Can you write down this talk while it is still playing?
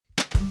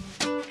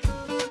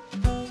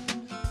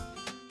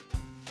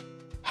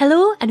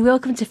Hello and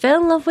welcome to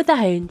Fell in Love with a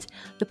Hound,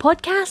 the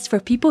podcast for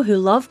people who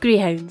love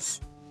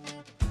greyhounds.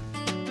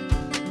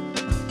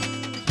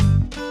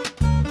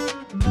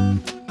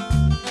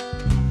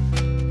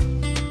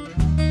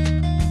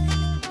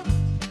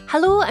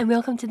 Hello and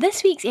welcome to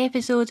this week's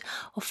episode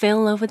of Fell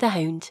in Love with a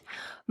Hound.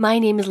 My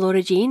name is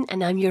Laura Jane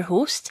and I'm your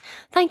host.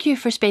 Thank you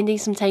for spending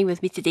some time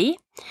with me today.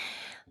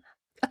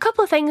 A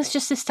couple of things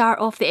just to start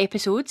off the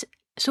episode.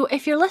 So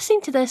if you're listening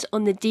to this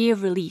on the day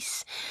of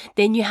release,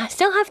 then you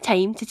still have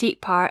time to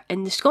take part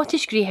in the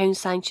Scottish Greyhound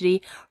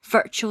Sanctuary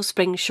Virtual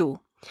Spring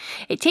Show.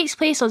 It takes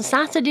place on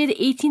Saturday the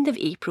 18th of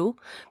April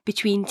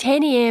between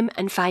 10 AM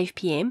and 5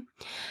 PM,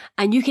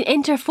 and you can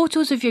enter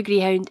photos of your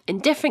greyhound in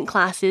different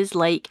classes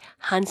like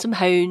Handsome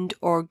Hound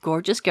or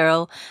Gorgeous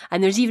Girl,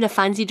 and there's even a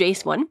fancy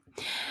dress one.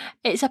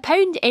 It's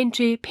 £1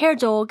 entry per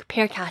dog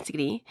per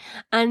category,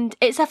 and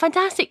it's a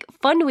fantastic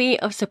fun way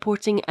of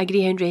supporting a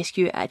greyhound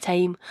rescue at a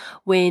time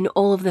when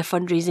all of the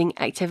fundraising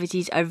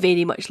activities are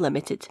very much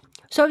limited.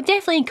 So I would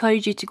definitely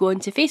encourage you to go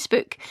onto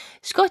Facebook,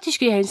 Scottish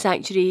Greyhound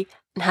Sanctuary,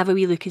 and have a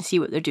wee look and see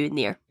what they're doing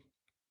there.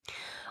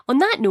 On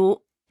that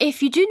note,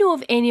 if you do know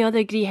of any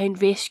other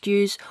greyhound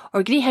rescues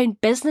or greyhound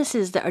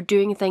businesses that are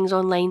doing things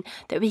online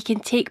that we can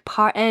take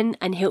part in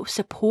and help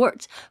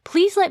support,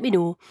 please let me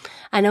know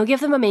and I'll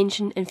give them a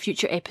mention in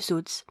future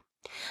episodes.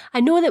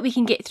 I know that we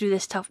can get through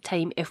this tough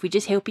time if we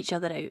just help each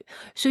other out,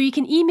 so you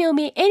can email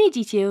me any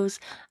details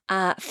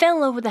at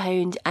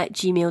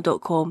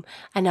fellinlovewithahound@gmail.com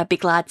and I'd be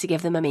glad to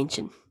give them a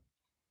mention.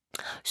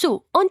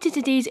 So, on to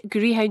today's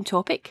greyhound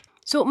topic.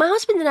 So my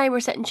husband and I were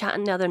sitting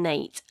chatting the other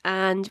night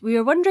and we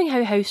were wondering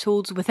how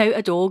households without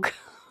a dog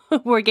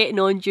were getting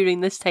on during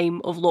this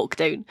time of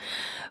lockdown.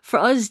 For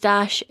us,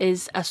 Dash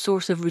is a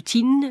source of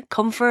routine,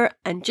 comfort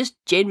and just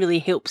generally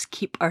helps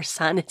keep our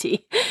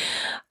sanity.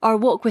 Our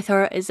walk with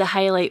her is the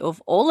highlight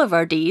of all of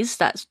our days,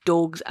 that's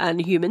dogs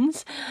and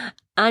humans,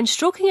 and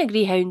stroking a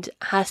greyhound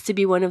has to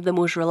be one of the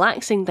most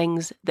relaxing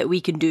things that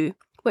we can do,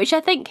 which I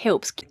think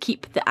helps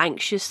keep the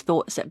anxious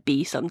thoughts at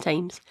bay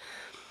sometimes.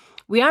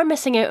 We are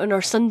missing out on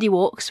our Sunday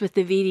walks with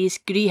the various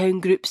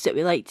greyhound groups that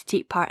we like to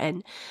take part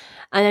in,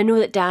 and I know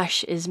that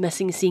Dash is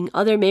missing seeing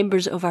other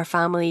members of our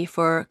family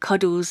for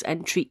cuddles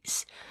and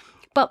treats.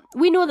 But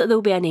we know that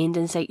there'll be an end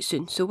in sight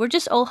soon, so we're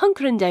just all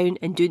hunkering down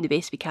and doing the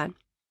best we can.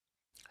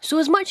 So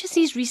as much as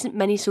these recent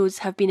minisodes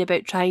have been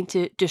about trying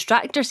to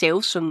distract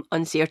ourselves from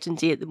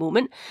uncertainty at the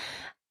moment,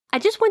 I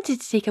just wanted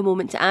to take a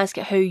moment to ask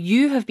how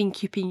you have been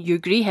keeping your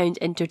greyhound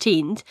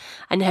entertained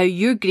and how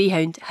your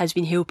greyhound has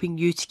been helping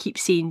you to keep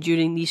sane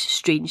during these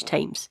strange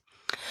times.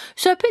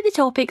 So I put the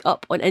topic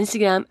up on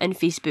Instagram and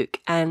Facebook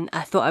and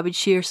I thought I would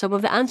share some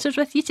of the answers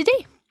with you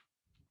today.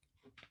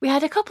 We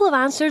had a couple of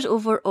answers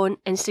over on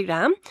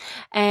Instagram.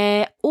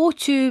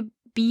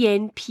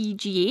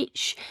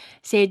 O2BNPGH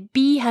said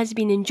B has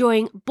been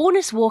enjoying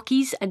bonus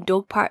walkies and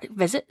dog park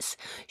visits.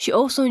 She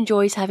also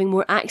enjoys having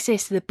more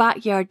access to the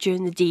backyard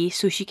during the day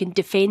so she can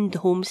defend the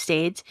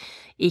homestead,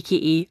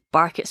 aka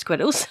bark at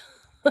squirrels.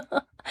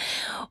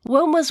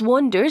 Wilma's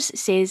Wonders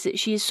says that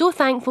she is so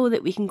thankful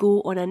that we can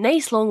go on a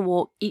nice long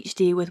walk each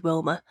day with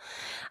Wilma.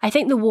 I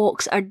think the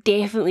walks are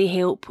definitely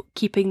help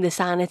keeping the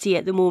sanity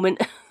at the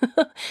moment.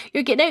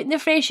 You're getting out in the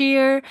fresh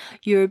air,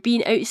 you're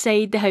being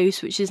outside the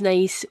house, which is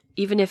nice,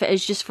 even if it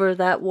is just for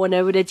that 1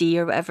 hour a day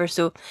or whatever.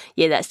 So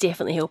yeah, that's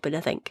definitely helping, I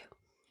think.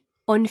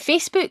 On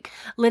Facebook,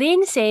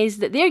 Lorraine says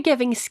that they're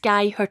giving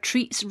Sky her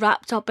treats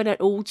wrapped up in an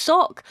old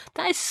sock.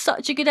 That is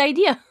such a good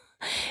idea.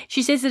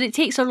 She says that it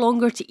takes her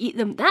longer to eat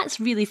them. That's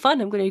really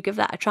fun. I'm going to give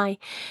that a try.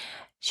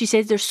 She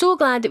says they're so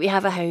glad that we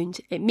have a hound.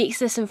 It makes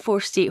this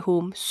enforced stay at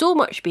home so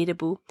much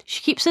bearable.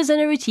 She keeps us in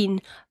a routine,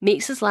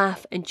 makes us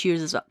laugh and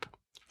cheers us up.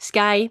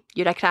 Sky,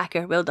 you're a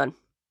cracker. Well done.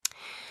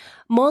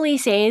 Molly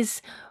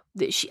says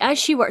that as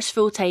she works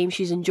full time,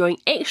 she's enjoying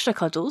extra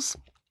cuddles.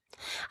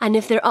 And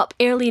if they're up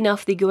early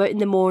enough, they go out in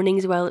the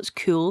mornings while it's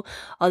cool,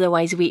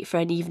 otherwise wait for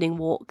an evening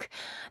walk.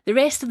 The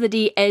rest of the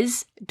day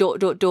is ...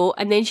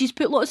 and then she's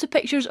put lots of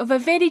pictures of a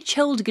very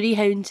chilled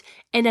greyhound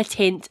in a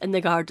tent in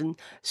the garden.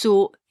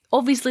 So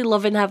obviously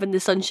loving having the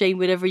sunshine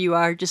wherever you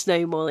are just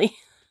now, Molly.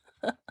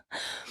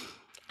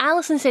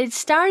 Alison said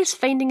Star's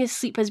finding his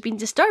sleep has been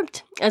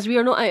disturbed as we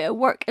are not out at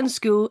work and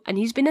school and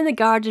he's been in the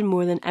garden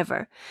more than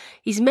ever.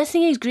 He's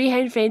missing his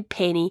greyhound friend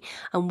Penny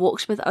and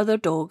walks with other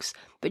dogs,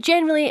 but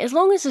generally as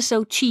long as there's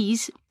still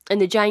cheese in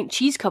the giant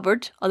cheese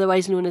cupboard,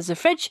 otherwise known as the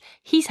fridge,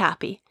 he's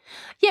happy.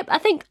 Yep, I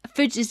think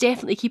food is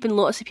definitely keeping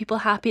lots of people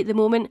happy at the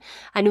moment.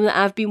 I know that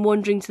I've been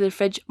wandering to the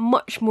fridge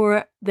much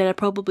more than I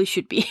probably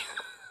should be.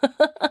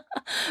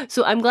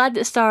 So I'm glad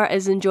that Star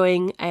is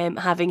enjoying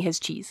having his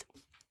cheese.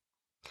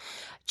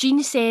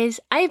 Jean says,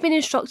 I have been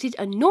instructed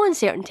on no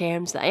uncertain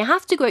terms that I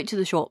have to go out to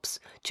the shops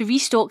to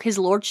restock his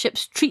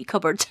lordship's treat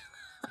cupboard.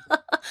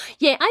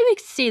 Yeah, I would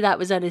say that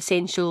was an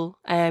essential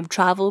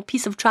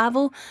piece of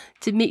travel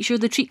to make sure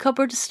the treat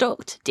cupboard is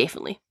stocked,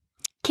 definitely.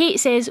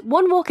 Kate says,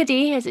 1 walk a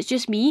day as it's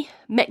just me,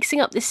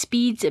 mixing up the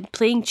speeds and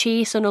playing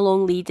chase on a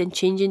long lead and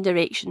changing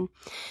direction.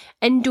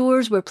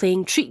 Indoors we're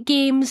playing treat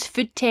games,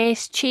 food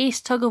tests, chase,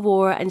 tug of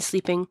war and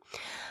sleeping.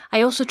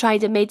 I also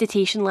tried a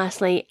meditation last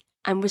night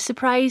and was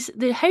surprised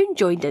the hound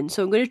joined in,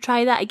 so I'm going to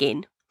try that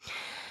again.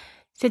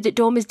 Said that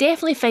Dom is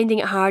definitely finding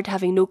it hard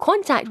having no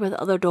contact with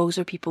other dogs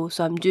or people,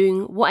 so I'm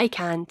doing what I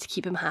can to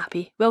keep him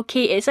happy. Well,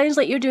 Kate, it sounds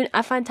like you're doing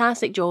a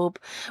fantastic job.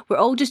 We're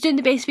all just doing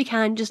the best we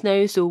can just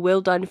now, so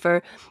well done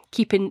for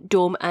keeping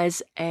Dom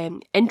as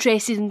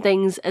interested in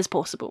things as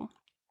possible.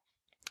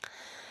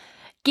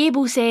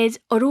 Gable says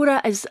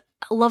Aurora is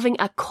loving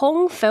a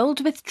Kong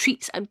filled with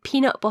treats and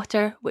peanut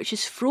butter, which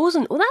is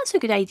frozen. Oh, that's a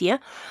good idea.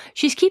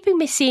 She's keeping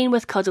me sane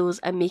with cuddles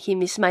and making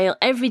me smile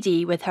every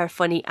day with her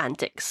funny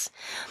antics.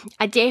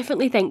 I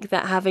definitely think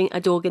that having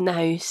a dog in the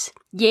house,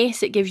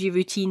 yes, it gives you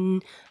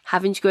routine,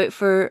 having to go out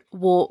for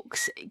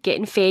walks,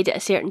 getting fed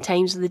at certain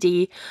times of the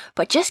day,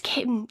 but just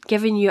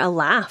giving you a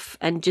laugh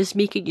and just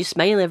making you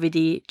smile every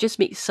day just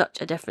makes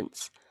such a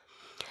difference.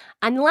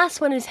 And the last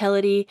one is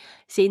Hilary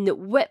saying that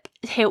Whip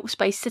helps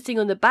by sitting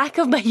on the back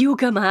of my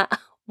yoga mat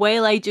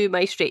while I do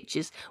my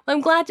stretches. Well,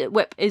 I'm glad that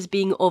Whip is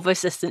being of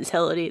assistance,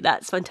 Hilary.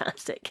 That's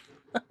fantastic.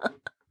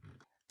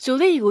 So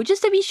there you go,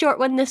 just a wee short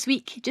one this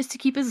week, just to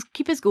keep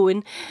us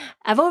going.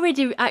 I've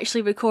already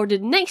actually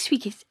recorded next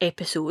week's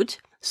episode,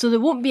 so there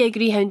won't be a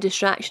greyhound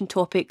distraction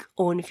topic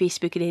on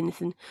Facebook or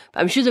anything, but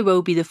I'm sure there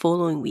will be the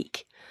following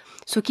week.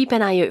 So keep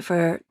an eye out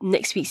for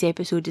next week's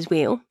episode as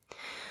well.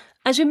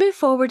 As we move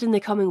forward in the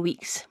coming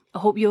weeks, I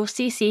hope you all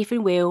stay safe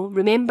and well.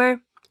 Remember,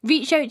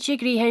 reach out to your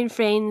greyhound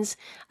friends,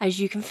 as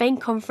you can find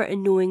comfort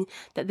in knowing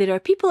that there are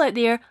people out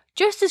there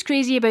just as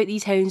crazy about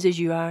these hounds as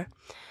you are.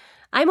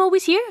 I'm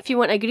always here if you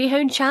want a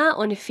greyhound chat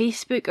on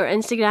Facebook or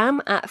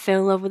Instagram at Fell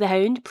in Love with a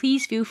Hound.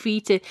 Please feel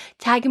free to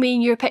tag me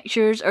in your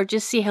pictures or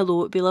just say hello.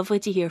 It'd be lovely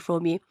to hear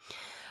from you.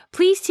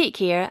 Please take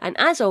care, and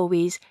as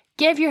always,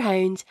 give your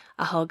hound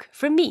a hug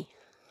from me.